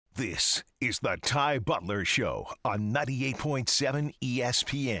This is the Ty Butler Show on 98.7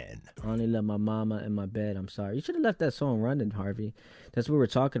 ESPN. I only left my mama in my bed. I'm sorry. You should have left that song running, Harvey. That's what we were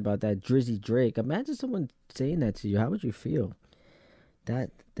talking about, that Drizzy Drake. Imagine someone saying that to you. How would you feel? That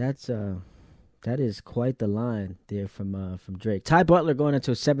is quite the line there from Drake. Ty Butler going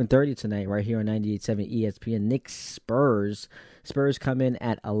until 7:30 tonight, right here on 98.7 ESPN. Knicks Spurs. Spurs come in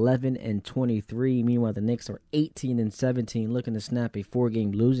at 11-23. Meanwhile, the Knicks are 18-17, looking to snap a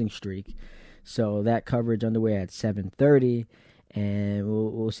 4-game losing streak. So that coverage underway at 7:30, and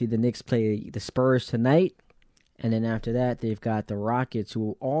we'll see the Knicks play the Spurs tonight. And then after that, they've got the Rockets,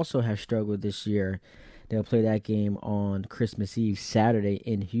 who also have struggled this year. They'll play that game on Christmas Eve, Saturday,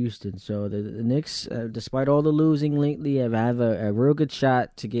 in Houston. So the Knicks, despite all the losing lately, have a real good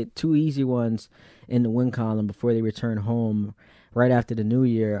shot to get 2 easy ones in the win column before they return home right after the New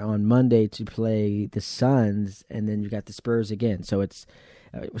Year on Monday to play the Suns, and then you got the Spurs again. So it's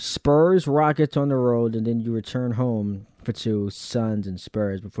Spurs, Rockets on the road, and then you return home for 2 Suns and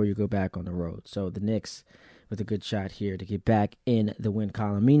Spurs before you go back on the road. So the Knicks with a good shot here to get back in the win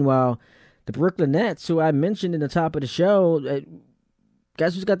column. Meanwhile, the Brooklyn Nets, who I mentioned in the top of the show,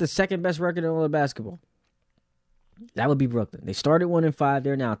 guess who's got the second best record in all of basketball? That would be Brooklyn. They started 1-5.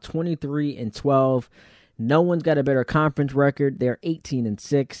 They're now 23-12. No one's got a better conference record. They're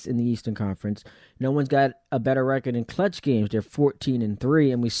 18-6 in the Eastern Conference. No one's got a better record in clutch games. They're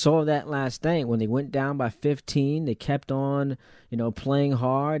 14-3, and we saw that last night when they went down by 15. They kept on, playing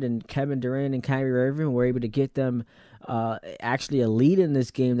hard, and Kevin Durant and Kyrie Irving were able to get them actually a lead in this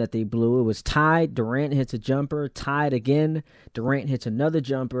game that they blew. It was tied. Durant hits a jumper, tied again. Durant hits another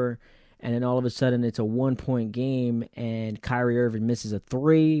jumper. And then all of a sudden, it's a 1-point game, and Kyrie Irving misses a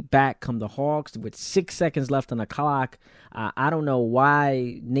 3. Back come the Hawks with 6 seconds left on the clock. I don't know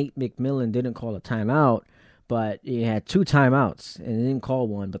why Nate McMillan didn't call a timeout, but he had 2 timeouts, and he didn't call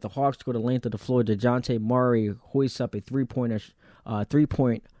one. But the Hawks go the length of the floor. DeJounte Murray hoists up a three-point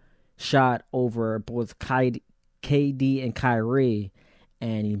shot over both KD and Kyrie,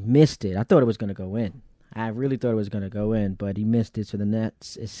 and he missed it. I thought it was going to go in. I really thought it was going to go in, but he missed it, so the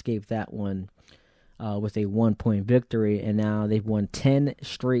Nets escaped that one with a 1-point victory, and now they've won 10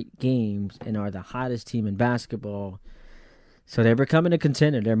 straight games and are the hottest team in basketball. So they're becoming a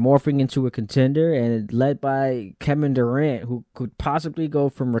contender. They're morphing into a contender, and led by Kevin Durant, who could possibly go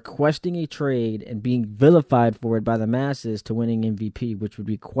from requesting a trade and being vilified for it by the masses to winning MVP, which would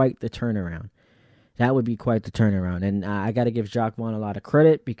be quite the turnaround. That would be quite the turnaround. And I got to give Jacques Vaughn a lot of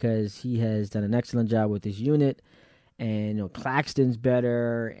credit because he has done an excellent job with his unit. And, Claxton's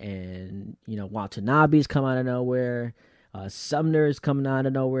better. And, Watanabe's come out of nowhere. Sumner's coming out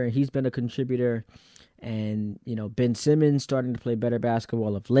of nowhere. He's been a contributor. And, Ben Simmons starting to play better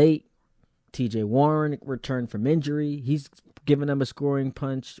basketball of late. TJ Warren returned from injury. He's giving them a scoring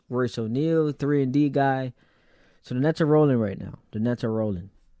punch. Royce O'Neal, 3-and-D guy. So the Nets are rolling right now. The Nets are rolling.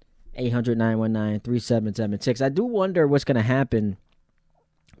 800-919-3776. I do wonder what's going to happen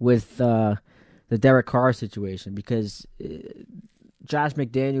with the Derek Carr situation because Josh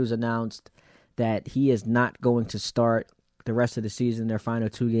McDaniels announced that he is not going to start the rest of the season, their final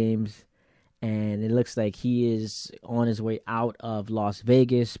 2 games, and it looks like he is on his way out of Las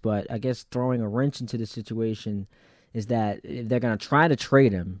Vegas. But I guess throwing a wrench into the situation is that they're going to try to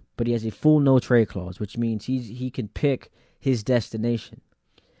trade him, but he has a full no-trade clause, which means he can pick his destination.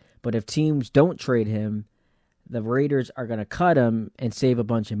 But if teams don't trade him, the Raiders are going to cut him and save a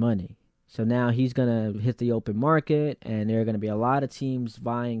bunch of money. So now he's going to hit the open market, and there are going to be a lot of teams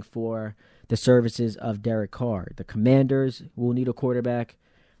vying for the services of Derek Carr. The Commanders will need a quarterback.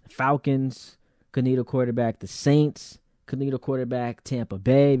 The Falcons could need a quarterback. The Saints could need a quarterback. Tampa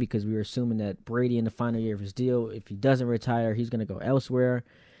Bay, because we were assuming that Brady in the final year of his deal, if he doesn't retire, he's going to go elsewhere.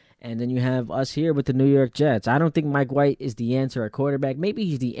 And then you have us here with the New York Jets. I don't think Mike White is the answer at quarterback. Maybe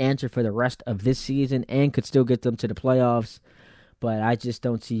he's the answer for the rest of this season and could still get them to the playoffs. But I just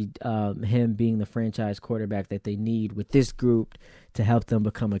don't see him being the franchise quarterback that they need with this group to help them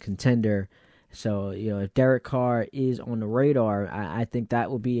become a contender. So, if Derek Carr is on the radar, I think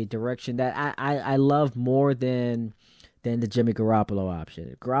that would be a direction that I love more than the Jimmy Garoppolo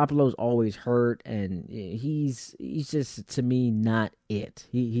option. Garoppolo's always hurt, and he's just, to me, not it.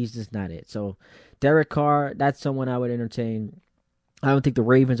 He's just not it. So Derek Carr, that's someone I would entertain. I don't think the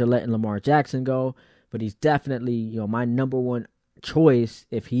Ravens are letting Lamar Jackson go, but he's definitely my number one choice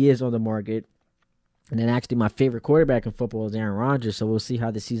if he is on the market. And then actually my favorite quarterback in football is Aaron Rodgers, so we'll see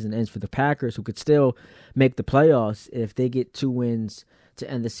how the season ends for the Packers, who could still make the playoffs if they get 2 wins to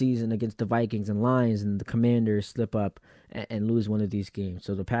end the season against the Vikings and Lions, and the Commanders slip up and lose one of these games.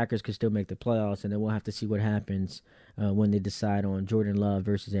 So the Packers could still make the playoffs, and then we'll have to see what happens when they decide on Jordan Love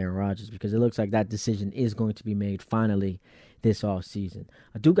versus Aaron Rodgers, because it looks like that decision is going to be made finally this offseason.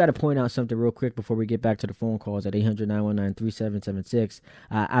 I do got to point out something real quick before we get back to the phone calls at 800-919-3776.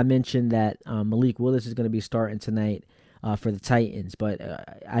 I mentioned that Malik Willis is going to be starting tonight for the Titans, but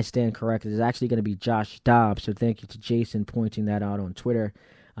I stand corrected. It's actually going to be Josh Dobbs, so thank you to Jason pointing that out on Twitter.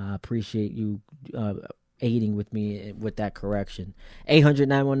 Appreciate you aiding with me with that correction.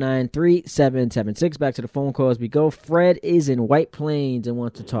 800-919-3776. Back to the phone calls we go. Fred is in White Plains and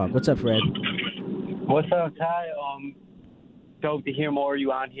wants to talk. What's up, Fred? What's up, Ty? Dope to hear more of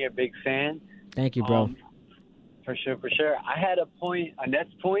you on here. Big fan. Thank you, bro. For sure. I had a Nets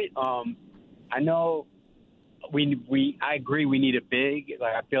point. I know I agree we need a big.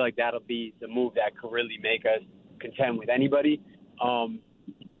 Like, I feel like that'll be the move that could really make us contend with anybody.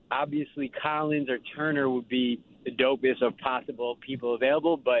 Obviously, Collins or Turner would be the dopest of possible people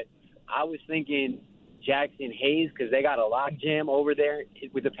available, but I was thinking Jackson Hayes, because they got a logjam over there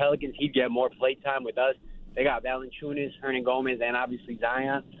with the Pelicans. He'd get more play time with us. They got Valanciunas, Hernan Gomez, and obviously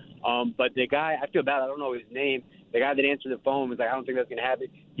Zion. But the guy, I feel bad, I don't know his name. The guy that answered the phone was like, I don't think that's going to happen.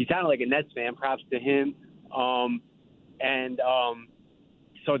 He sounded like a Nets fan. Props to him.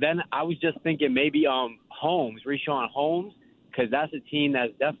 So then I was just thinking maybe Richaun Holmes, because that's a team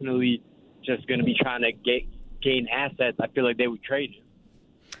that's definitely just going to be trying to gain assets. I feel like they would trade him.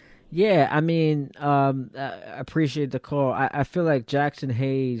 Yeah, I mean, I appreciate the call. I feel like Jackson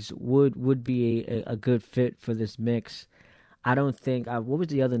Hayes would be a good fit for this mix. I don't think what was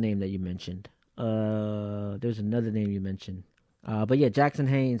the other name that you mentioned? There's another name you mentioned. But yeah, Jackson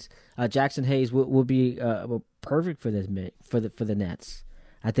Hayes would be perfect for this mix, for the Nets.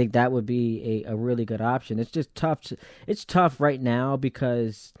 I think that would be a really good option. It's just tough. It's tough right now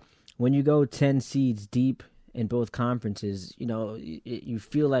because when you go 10 seeds deep in both conferences, you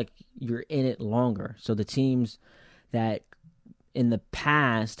feel like you're in it longer. So the teams that in the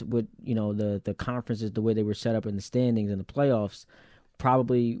past would, the conferences, the way they were set up in the standings and the playoffs,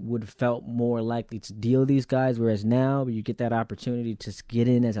 probably would have felt more likely to deal these guys. Whereas now you get that opportunity to get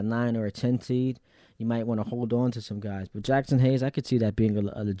in as a 9 or a 10 seed. You might want to hold on to some guys. But Jackson Hayes, I could see that being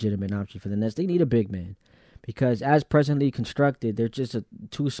a legitimate option for the Nets. They need a big man because as presently constructed, they're just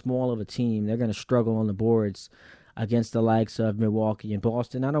too small of a team. They're going to struggle on the boards against the likes of Milwaukee and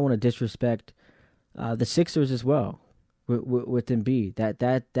Boston. I don't want to disrespect the Sixers as well with Embiid.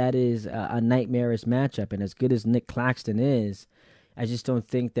 That is a nightmarish matchup. And as good as Nick Claxton is, I just don't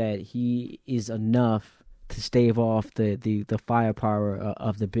think that he is enough to stave off the firepower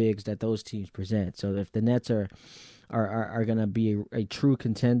of the bigs that those teams present. So if the Nets are going to be a true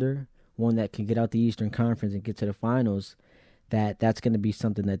contender, one that can get out the Eastern Conference and get to the finals, that's going to be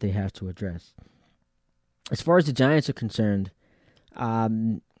something that they have to address. As far as the Giants are concerned,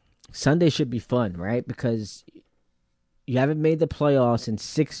 Sunday should be fun, right? Because you haven't made the playoffs in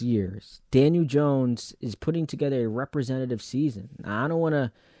 6 years. Daniel Jones is putting together a representative season. Now, I don't want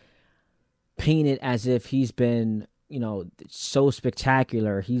to paint it as if he's been, so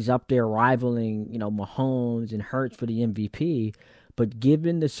spectacular. He's up there rivaling, Mahomes and Hurts for the MVP. But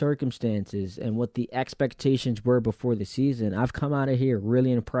given the circumstances and what the expectations were before the season, I've come out of here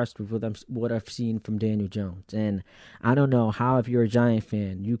really impressed with what I've seen from Daniel Jones. And I don't know how, if you're a Giant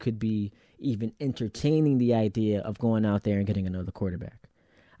fan, you could be even entertaining the idea of going out there and getting another quarterback.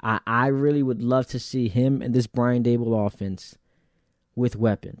 I really would love to see him and this Brian Dable offense with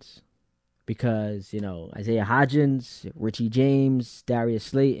weapons. Because, Isaiah Hodgins, Richie James, Darius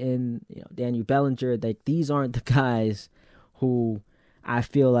Slayton, Daniel Bellinger, these aren't the guys who I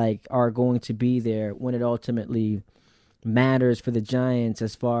feel like are going to be there when it ultimately matters for the Giants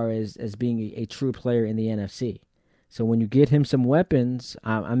as far as being a true player in the NFC. So when you get him some weapons,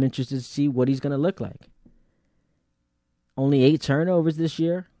 I'm interested to see what he's going to look like. Only 8 turnovers this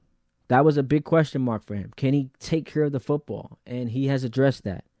year. That was a big question mark for him. Can he take care of the football? And he has addressed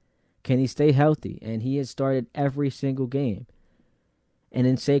that. Can he stay healthy? And he has started every single game. And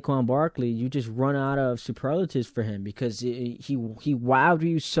in Saquon Barkley, you just run out of superlatives for him because he wowed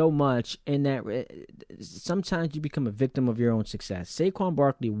you so much in that sometimes you become a victim of your own success. Saquon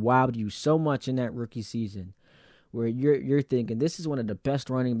Barkley wowed you so much in that rookie season where you're thinking this is one of the best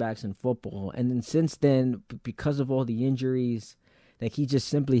running backs in football. And then since then, because of all the injuries, that he just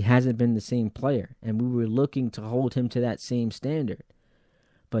simply hasn't been the same player. And we were looking to hold him to that same standard.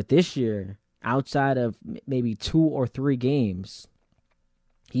 But this year, outside of maybe 2 or 3 games,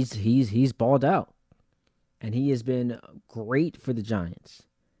 he's balled out. And he has been great for the Giants.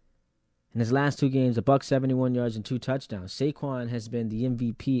 In his last 2 games, a buck 71 yards and 2 touchdowns. Saquon has been the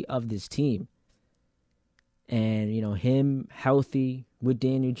MVP of this team. And, him healthy with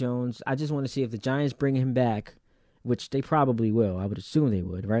Daniel Jones, I just want to see if the Giants bring him back which they probably will. I would assume they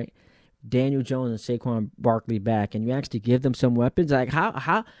would, right? Daniel Jones and Saquon Barkley back, and you actually give them some weapons. Like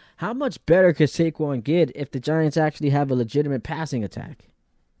how much better could Saquon get if the Giants actually have a legitimate passing attack?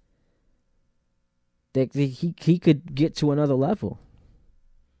 He could get to another level.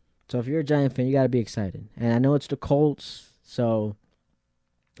 So if you're a Giant fan, you got to be excited. And I know it's the Colts, so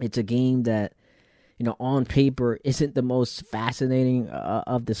it's a game that, on paper isn't the most fascinating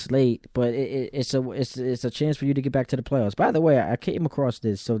of the slate, but it's a chance for you to get back to the playoffs. By the way, I came across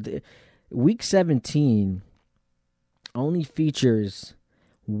this. So Week 17 only features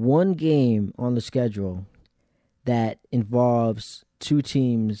one game on the schedule that involves two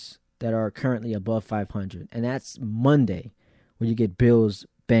teams that are currently above 500, and that's Monday, where you get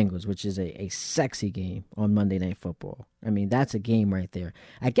Bills-Bengals, which is a sexy game on Monday Night Football. I mean, that's a game right there.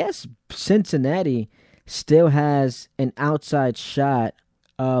 I guess Cincinnati still has an outside shot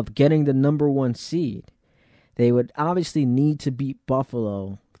of getting the number 1 seed. They would obviously need to beat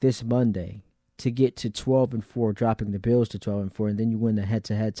Buffalo this Monday to get to 12-4, dropping the Bills to 12-4, and then you win the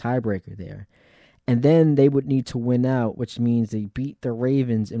head-to-head tiebreaker there. And then they would need to win out, which means they beat the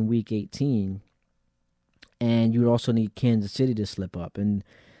Ravens in Week 18, and you would also need Kansas City to slip up. And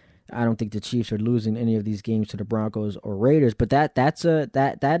I don't think the Chiefs are losing any of these games to the Broncos or Raiders, but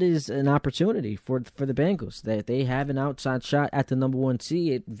that is an opportunity for the Bengals. That they have an outside shot at the number 1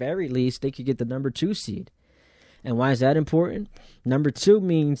 seed. At very least, they could get the number 2 seed. And why is that important? Number 2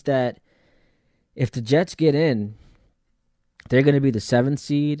 means that if the Jets get in, they're going to be the 7th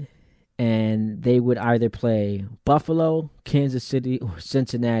seed, and they would either play Buffalo, Kansas City, or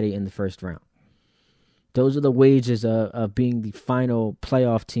Cincinnati in the first round. Those are the wages of being the final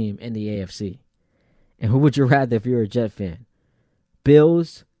playoff team in the AFC. And who would you rather if you're a Jet fan?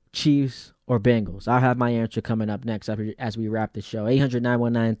 Bills, Chiefs, or Bengals? I'll have my answer coming up next as we wrap the show.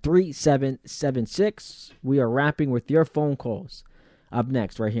 800-919-3776. We are wrapping with your phone calls. Up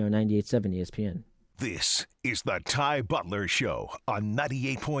next, right here on 98.7 ESPN. This is the Ty Butler Show on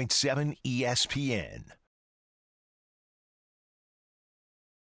 98.7 ESPN.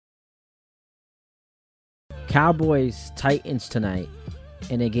 Cowboys Titans tonight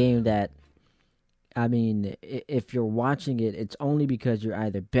in a game that, I mean, if you're watching it, it's only because you're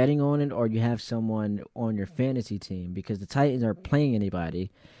either betting on it or you have someone on your fantasy team, because the Titans aren't playing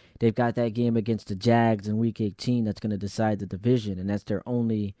anybody. They've got that game against the Jags in Week 18 that's going to decide the division, and that's their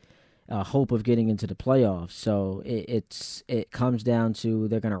only hope of getting into the playoffs. So it comes down to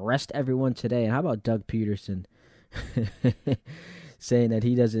they're going to rest everyone today. And how about Doug Peterson saying that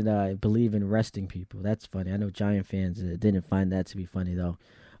he doesn't believe in resting people? That's funny. I know Giant fans didn't find that to be funny, though.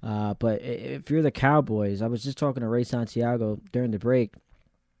 But if you're the Cowboys, I was just talking to Ray Santiago during the break.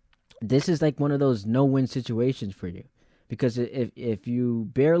 This is like one of those no-win situations for you. Because if you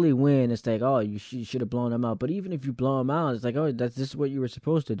barely win, it's like, oh, you should have blown them out. But even if you blow them out, it's like, oh, this is what you were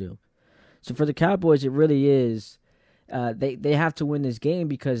supposed to do. So for the Cowboys, it really is. They have to win this game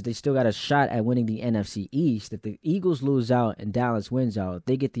because they still got a shot at winning the NFC East. If the Eagles lose out and Dallas wins out,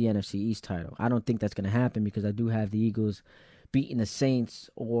 they get the NFC East title. I don't think that's going to happen because I do have the Eagles beating the Saints,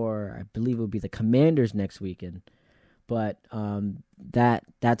 or I believe it would be the Commanders next weekend. But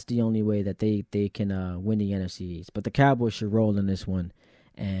that's the only way that they can win the NFC East. But the Cowboys should roll in this one,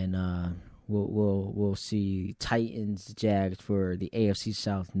 and we'll see Titans Jags for the AFC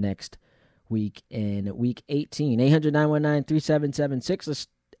South next week in Week 18. 800-919-3776. Let's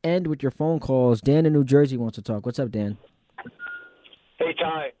end with your phone calls. Dan in New Jersey wants to talk. What's up, Dan? Hey,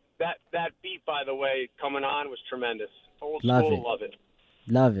 Ty. That beat, by the way, coming on was tremendous. Old Love school, it. love it.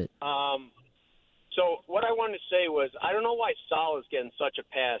 Love it. So what I wanted to say was, I don't know why Saleh's getting such a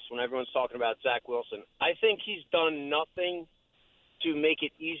pass when everyone's talking about Zach Wilson. I think he's done nothing to make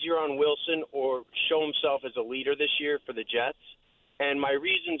it easier on Wilson or show himself as a leader this year for the Jets. And my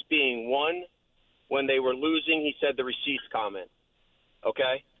reasons being, one, when they were losing, he said the receipts comment.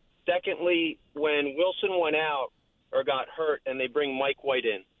 Okay? Secondly, when Wilson went out or got hurt and they bring Mike White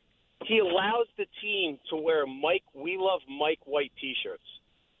in, he allows the team to wear We Love Mike White T-shirts.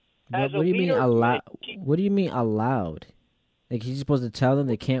 What do you mean allowed? What do you mean allowed? Like, he's supposed to tell them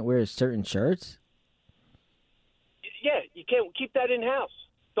they can't wear certain shirts? Yeah, you can't keep that in house.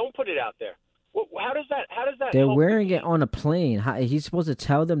 Don't put it out there. How does that? They're wearing it on a plane. He's supposed to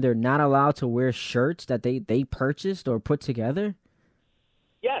tell them they're not allowed to wear shirts that they purchased or put together?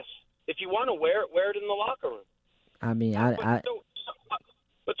 Yes. If you want to wear it in the locker room. I mean,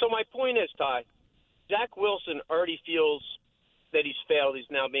 So my point is, Ty, Zach Wilson already feels that he's failed. He's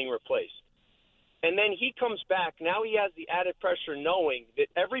now being replaced. And then he comes back. Now he has the added pressure knowing that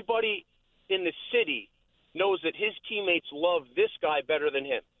everybody in the city knows that his teammates love this guy better than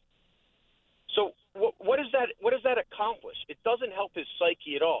him. So what does that accomplish? It doesn't help his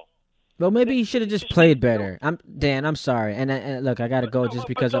psyche at all. Well, maybe he should have just played better. Dan, I'm sorry, and look, I got to go just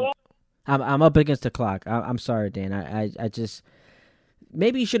because I'm up against the clock. I'm sorry, Dan. I just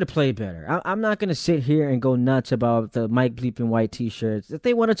maybe he should have played better. I'm not gonna sit here and go nuts about the Mike Bleeping White T-shirts. If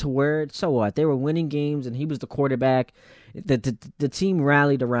they wanted to wear it, so what? They were winning games, and he was the quarterback. The team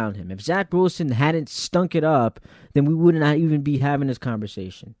rallied around him. If Zach Wilson hadn't stunk it up, then we would not even be having this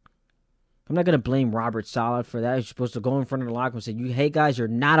conversation. I'm not going to blame Robert Saleh for that. He's supposed to go in front of the locker and say, hey, guys, you're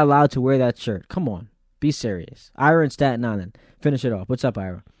not allowed to wear that shirt. Come on. Be serious. Ira in Staten Island. Finish it off. What's up,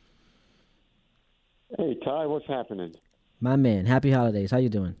 Ira? Hey, Ty, what's happening? My man. Happy holidays. How you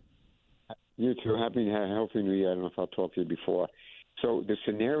doing? You too. Healthy New Year. I don't know if I'll talk to you before. So the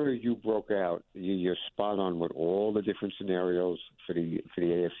scenario you broke out, you're spot on with all the different scenarios for the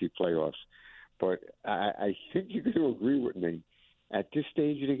AFC playoffs. But I think you're going to agree with me. At this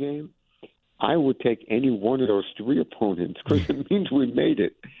stage of the game, I would take any one of those three opponents because it means we made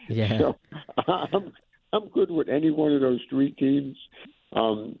it. Yeah. So I'm good with any one of those three teams.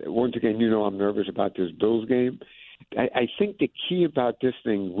 Once again, I'm nervous about this Bills game. I think the key about this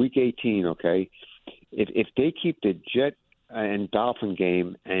thing, Week 18, okay, if they keep the Jet and Dolphin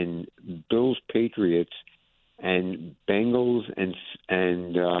game and Bills Patriots and Bengals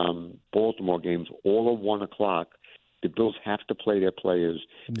and Baltimore games all at 1 o'clock, the Bills have to play their players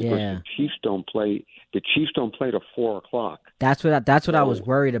because the Chiefs don't play. The Chiefs don't play till 4 o'clock. That's what I was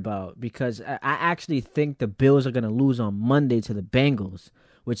worried about because I actually think the Bills are going to lose on Monday to the Bengals,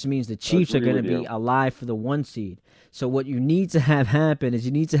 which means the Chiefs are going to be alive for the 1 seed. So what you need to have happen is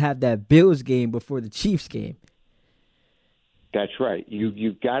you need to have that Bills game before the Chiefs game. That's right.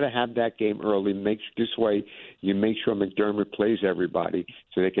 You got to have that game early. This way, you make sure McDermott plays everybody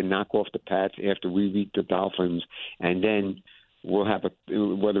so they can knock off the Pats after we beat the Dolphins, and then we'll have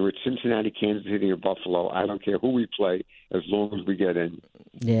whether it's Cincinnati, Kansas City, or Buffalo. I don't care who we play as long as we get in.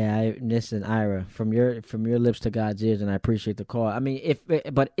 Yeah, listen, Ira, from your lips to God's ears, and I appreciate the call. I mean,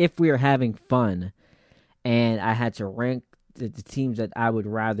 if we are having fun, and I had to rank the teams that I would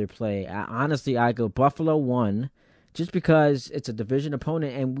rather play, honestly, I go Buffalo 1. Just because it's a division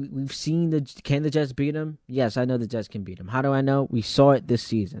opponent and we've seen can the Jets beat them? Yes, I know the Jets can beat them. How do I know? We saw it this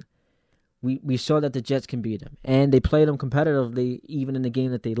season. We saw that the Jets can beat them. And they played them competitively even in the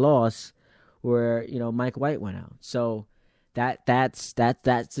game that they lost where, Mike White went out. So that's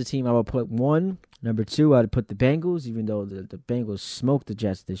the team I would put 1. Number 2, I'd put the Bengals, even though the Bengals smoked the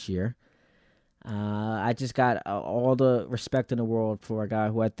Jets this year. I just got all the respect in the world for a guy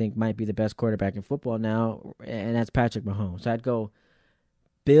who I think might be the best quarterback in football now, and that's Patrick Mahomes. So I'd go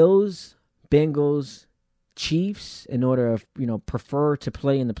Bills, Bengals, Chiefs in order of, prefer to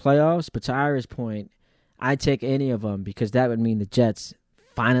play in the playoffs. But to Ira's point, I'd take any of them because that would mean the Jets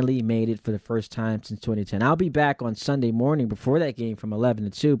finally made it for the first time since 2010. I'll be back on Sunday morning before that game from 11 to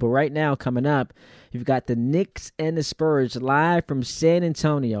 2. But right now, coming up, you've got the Knicks and the Spurs live from San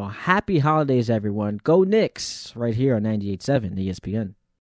Antonio. Happy holidays, everyone. Go Knicks right here on 98.7 ESPN.